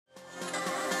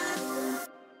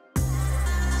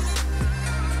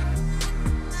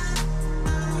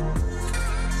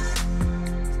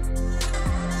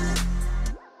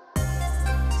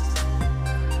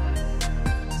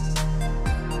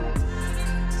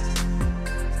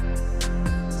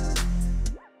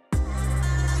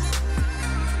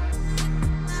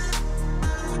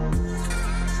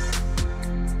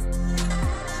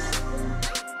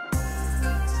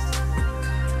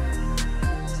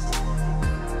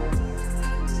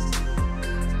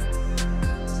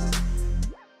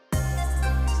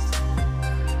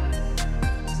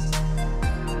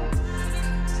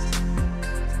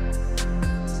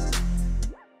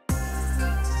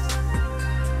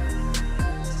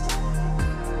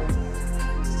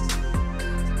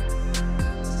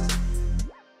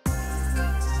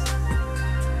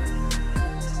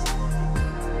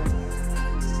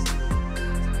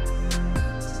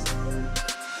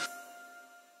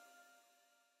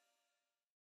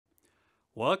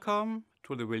Welcome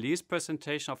to the release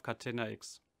presentation of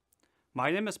Catena-X.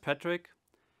 My name is Patrick,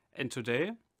 and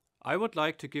today I would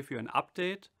like to give you an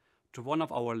update to one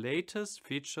of our latest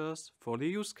features for the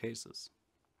use cases.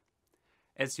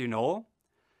 As you know,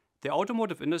 the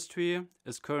automotive industry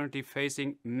is currently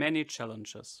facing many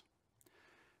challenges: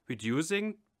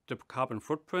 reducing the carbon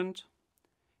footprint,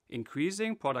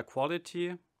 increasing product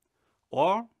quality,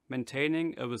 or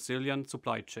maintaining a resilient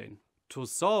supply chain. To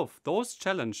solve those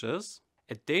challenges,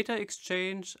 a data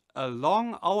exchange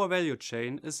along our value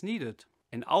chain is needed.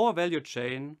 And our value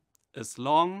chain is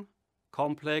long,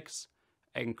 complex,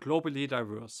 and globally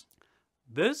diverse.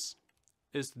 This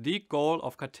is the goal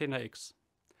of Catena-X: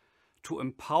 to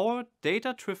empower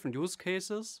data-driven use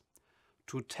cases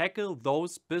to tackle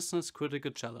those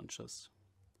business-critical challenges.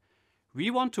 We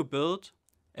want to build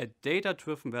a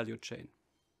data-driven value chain.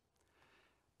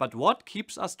 But what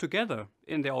keeps us together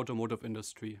in the automotive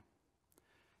industry?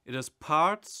 It is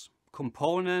parts,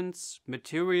 components,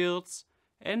 materials,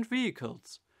 and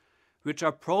vehicles, which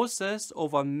are processed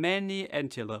over many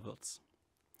entity levels.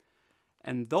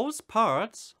 And those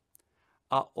parts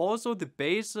are also the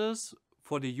basis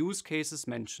for the use cases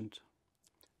mentioned: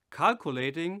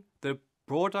 calculating the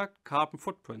product carbon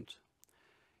footprint,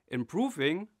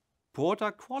 improving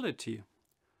product quality,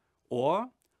 or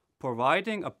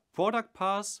providing a product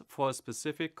path for a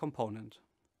specific component.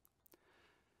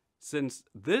 Since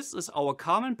this is our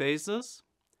common basis,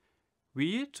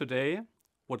 we today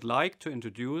would like to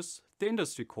introduce the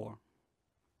Industry Core.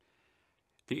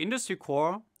 The Industry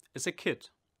Core is a kit,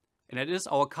 and it is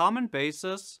our common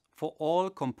basis for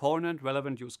all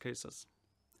component-relevant use cases.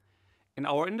 In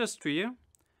our industry,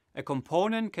 a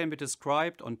component can be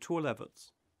described on two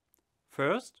levels.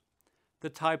 First, the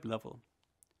type level.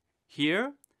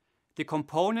 Here, the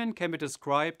component can be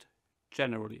described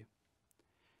generally.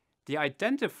 The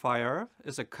identifier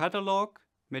is a catalog,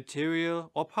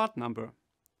 material, or part number.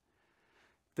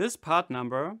 This part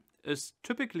number is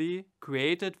typically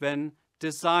created when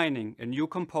designing a new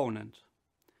component.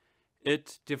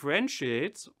 It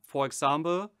differentiates, for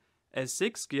example, a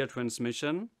 6-gear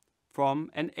transmission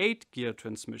from an 8-gear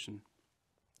transmission.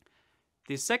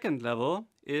 The second level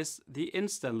is the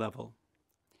instant level.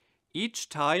 Each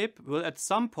type will at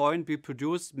some point be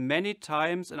produced many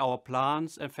times in our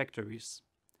plants and factories.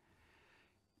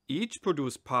 Each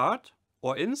produced part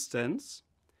or instance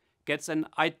gets an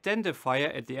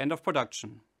identifier at the end of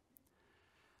production.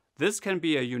 This can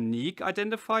be a unique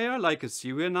identifier like a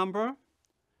serial number,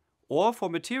 or for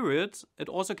materials it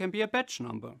also can be a batch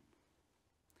number.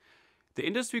 The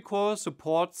Industry Core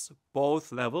supports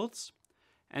both levels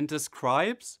and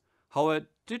describes how a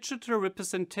digital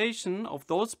representation of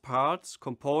those parts,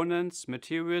 components,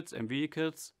 materials, and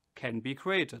vehicles can be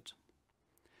created.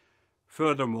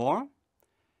 Furthermore,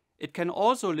 it can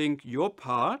also link your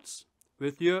parts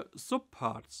with your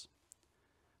subparts.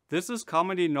 This is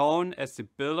commonly known as the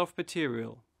bill of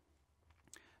material.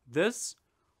 This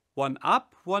one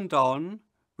up, one down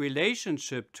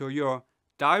relationship to your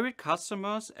direct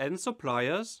customers and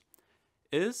suppliers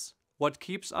is what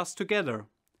keeps us together,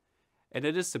 and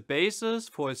it is the basis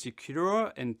for a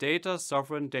secure and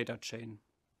data-sovereign data chain.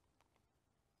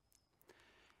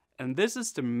 And this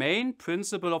is the main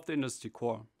principle of the Industry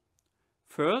Core.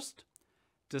 First,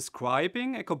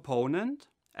 describing a component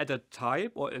at a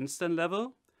type or instant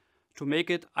level to make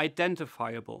it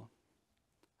identifiable.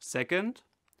 Second,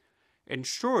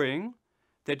 ensuring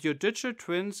that your digital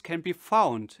twins can be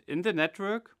found in the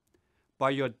network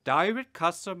by your direct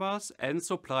customers and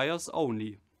suppliers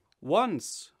only.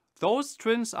 Once those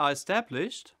twins are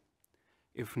established,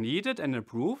 if needed and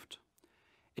approved,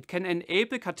 it can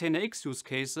enable Catena-X use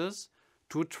cases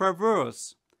to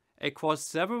traverse across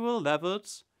several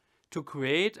levels to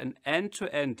create an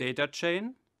end-to-end data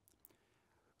chain,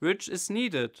 which is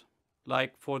needed,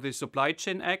 like for the Supply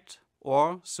Chain Act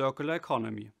or circular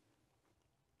economy.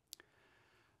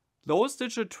 Those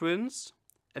digital twins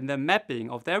and the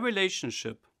mapping of their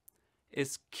relationship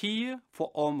is key for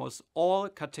almost all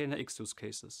Catena-X use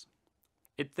cases.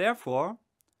 It therefore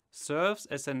serves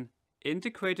as an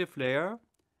integrative layer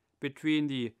between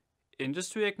the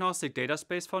industry-agnostic data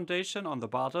space foundation on the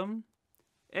bottom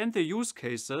and the use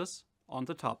cases on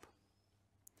the top.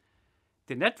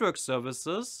 The network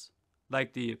services,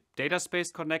 like the data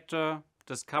space connector,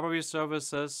 discovery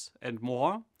services, and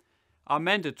more, are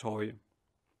mandatory.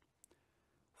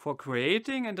 For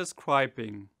creating and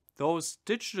describing those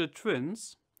digital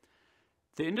twins,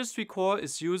 the Industry Core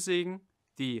is using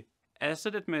the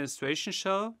Asset Administration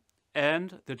Shell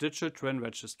and the Digital Twin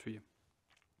Registry.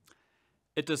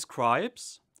 It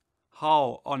describes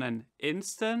how, on an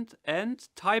instant and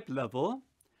type level,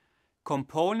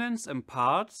 components and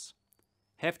parts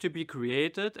have to be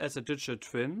created as a digital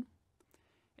twin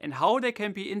and how they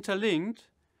can be interlinked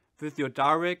with your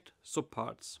direct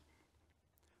subparts.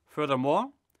 Furthermore,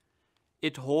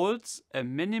 it holds a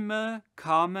minimal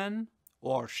common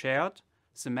or shared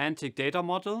semantic data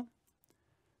model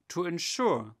to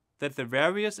ensure that the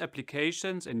various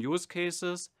applications and use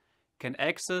cases can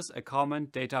access a common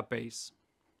database.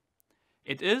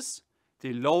 It is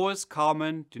the lowest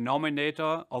common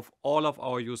denominator of all of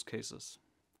our use cases.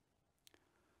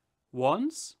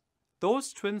 Once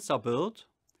those twins are built,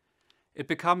 it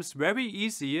becomes very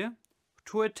easy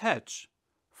to attach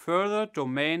further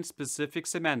domain-specific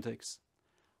semantics,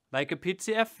 like a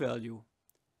PCF value,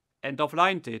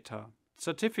 end-of-line data,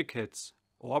 certificates,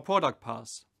 or product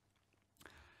paths.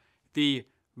 The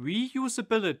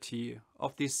reusability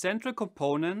of these central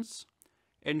components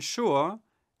ensure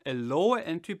a lower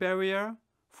entry barrier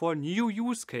for new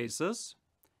use cases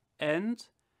and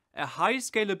a high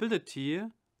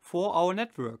scalability for our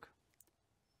network,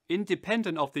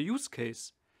 independent of the use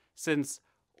case, since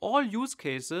all use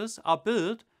cases are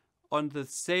built on the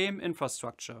same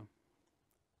infrastructure.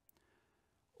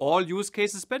 All use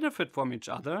cases benefit from each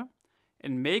other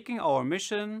in making our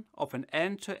mission of an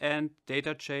end-to-end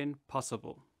data chain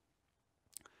possible.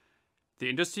 The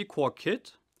Industry Core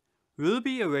Kit will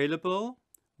be available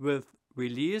with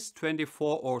Release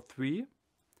 24.03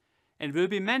 and will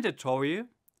be mandatory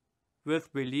with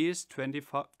Release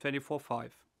 24.5.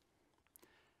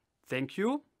 Thank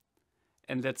you,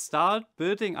 and let's start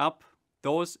building up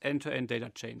those end-to-end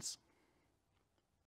data chains.